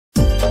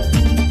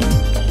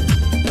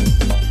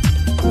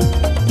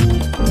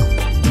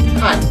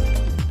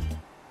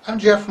I'm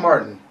Jeff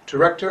Martin,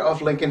 Director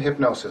of Lincoln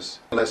Hypnosis.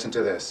 Listen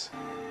to this.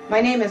 My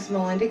name is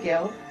Melinda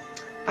Gill.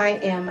 I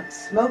am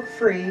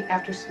smoke-free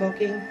after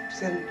smoking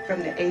from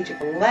the age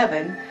of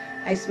 11.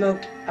 I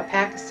smoked a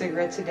pack of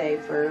cigarettes a day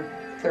for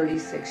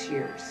 36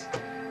 years.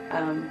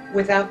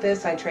 Without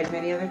this, I tried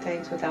many other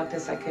things. Without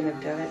this, I couldn't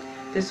have done it.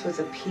 This was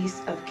a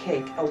piece of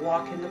cake, a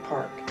walk in the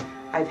park.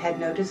 I've had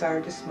no desire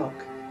to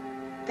smoke.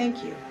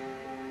 Thank you.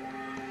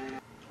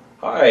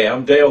 Hi,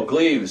 I'm Dale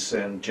Gleaves,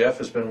 and Jeff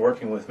has been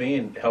working with me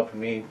and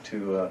helping me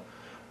to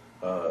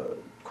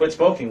quit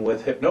smoking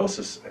with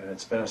hypnosis, and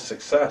it's been a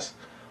success.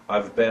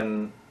 I've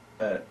been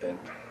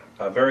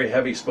a very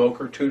heavy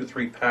smoker, 2 to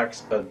 3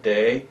 packs a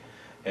day,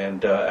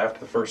 and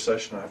after the first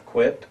session I've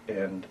quit,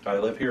 and I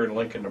live here in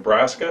Lincoln,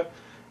 Nebraska,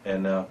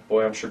 and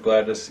boy, I'm sure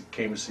glad to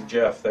came to see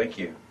Jeff. Thank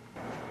you.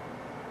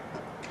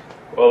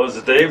 Well, this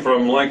is Dave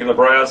from Lincoln,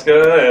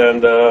 Nebraska,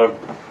 and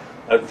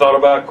I've thought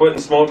about quitting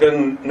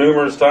smoking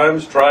numerous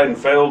times, tried and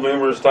failed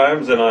numerous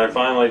times, and I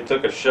finally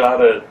took a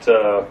shot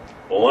at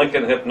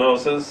Lincoln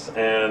Hypnosis,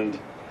 and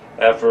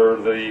after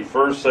the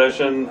first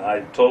session,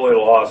 I totally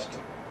lost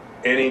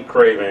any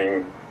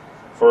craving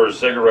for a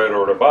cigarette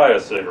or to buy a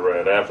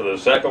cigarette. After the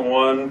second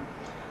one,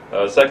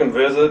 second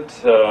visit,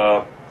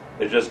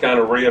 it just kind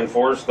of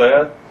reinforced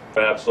that.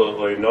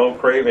 Absolutely no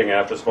craving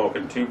after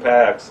smoking 2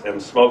 packs,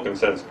 and smoking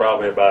since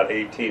probably about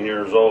 18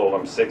 years old.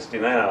 I'm 60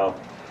 now.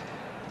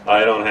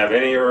 I don't have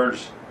any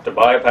urge to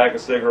buy a pack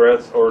of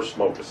cigarettes or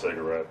smoke a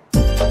cigarette.